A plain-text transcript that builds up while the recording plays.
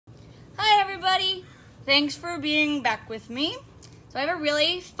everybody. Thanks for being back with me. So I have a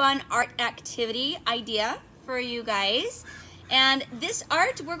really fun art activity idea for you guys. And this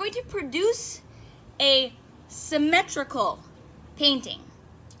art, we're going to produce a symmetrical painting.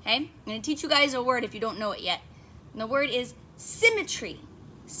 Okay? I'm going to teach you guys a word if you don't know it yet. And the word is symmetry.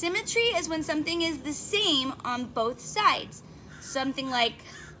 Symmetry is when something is the same on both sides. Something like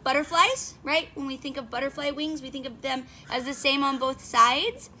butterflies, right? When we think of butterfly wings, we think of them as the same on both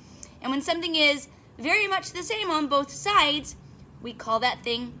sides. And when something is very much the same on both sides, we call that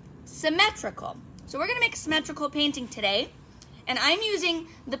thing symmetrical. So we're going to make a symmetrical painting today. And I'm using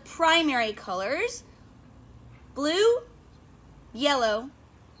the primary colors, blue, yellow,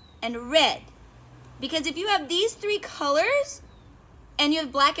 and red. Because if you have these three colors and you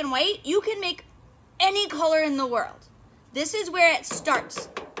have black and white, you can make any color in the world. This is where it starts.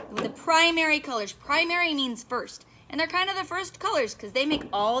 With the primary colors. Primary means first. And they're kind of the first colors because they make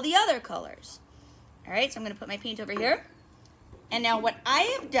all the other colors. Alright, so I'm going to put my paint over here. And now what I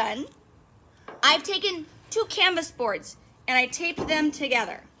have done, I've taken 2 canvas boards and I taped them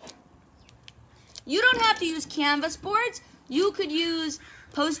together. You don't have to use canvas boards. You could use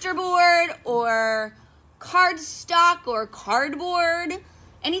poster board or cardstock or cardboard.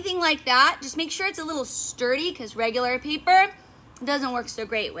 Anything like that. Just make sure it's a little sturdy because regular paper doesn't work so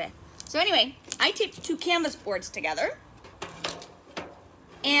great with. So anyway, I taped 2 canvas boards together.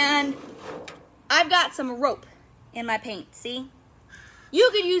 And I've got some rope in my paint, see? You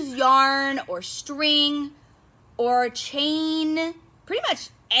could use yarn or string or chain. Pretty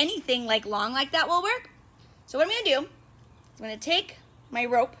much anything like long like that will work. So what I'm gonna do is I'm gonna take my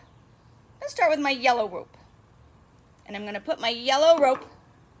rope. Let's start with my yellow rope. And I'm gonna put my yellow rope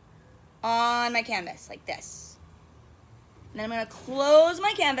on my canvas like this. And then I'm going to close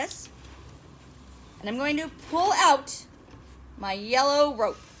my canvas, and I'm going to pull out my yellow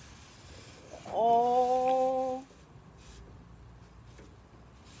rope. Oh.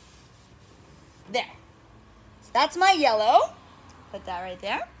 There. So that's my yellow. Put that right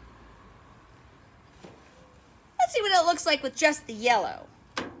there. Let's see what it looks like with just the yellow.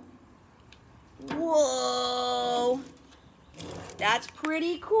 Whoa. That's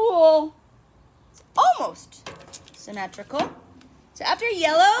pretty cool. It's almost symmetrical. So after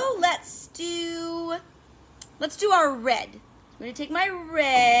yellow, let's do our red. I'm going to take my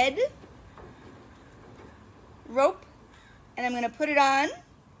red rope and I'm going to put it on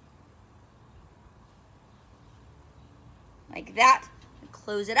like that and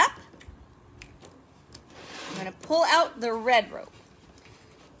close it up. I'm going to pull out the red rope.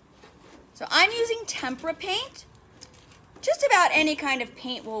 So I'm using tempera paint. Just about any kind of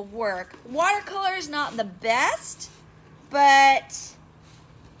paint will work. Watercolor is not the best, but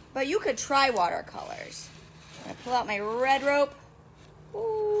you could try watercolors. I'm gonna pull out my red rope.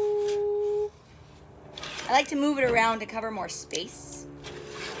 Ooh. I like to move it around to cover more space.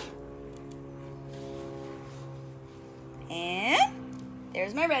 And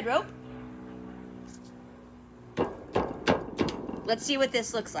there's my red rope. Let's see what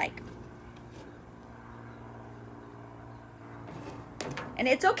this looks like. And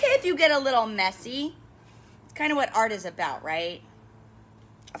it's okay if you get a little messy. It's kind of what art is about, right?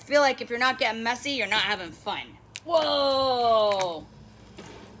 I feel like if you're not getting messy, you're not having fun. Whoa!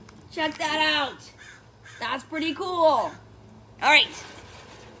 Check that out. That's pretty cool. All right.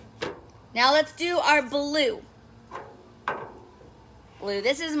 Now let's do our blue. Blue.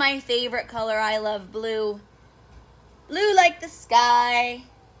 This is my favorite color. I love blue. Blue like the sky.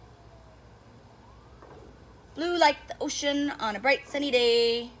 Blue like the ocean on a bright sunny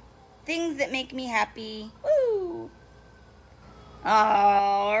day. Things that make me happy. Woo!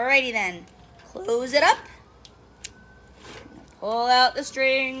 Alrighty then. Close it up. Pull out the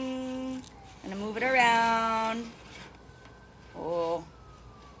string. I'm gonna move it around. Oh.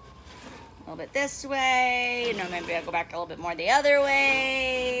 A little bit this way. No, maybe I'll go back a little bit more the other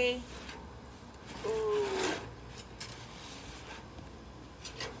way. Ooh.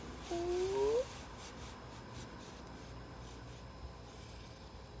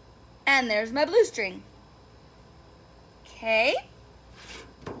 And there's my blue string. Okay.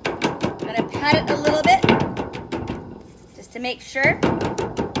 I'm gonna pat it a little bit just to make sure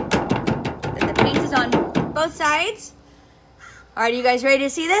that the paint is on both sides. All right, are you guys ready to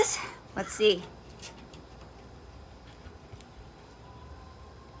see this? Let's see.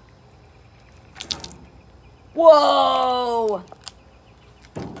 Whoa!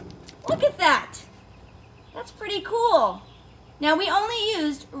 Look at that. That's pretty cool. Now we only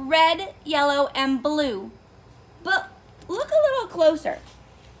used red, yellow, and blue, but look a little closer.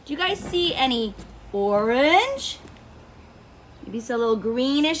 Do you guys see any orange? Maybe it's a little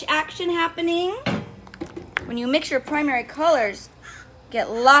greenish action happening. When you mix your primary colors, get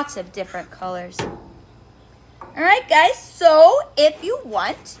lots of different colors. All right, guys, so if you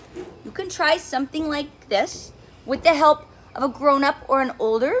want, you can try something like this with the help of a grown-up or an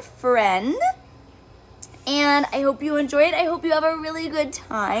older friend. And I hope you enjoy it. I hope you have a really good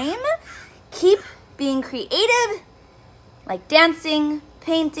time. Keep being creative, like dancing,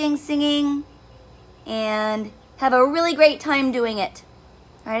 painting, singing, and have a really great time doing it.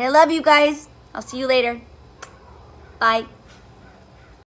 All right, I love you guys. I'll see you later. Bye.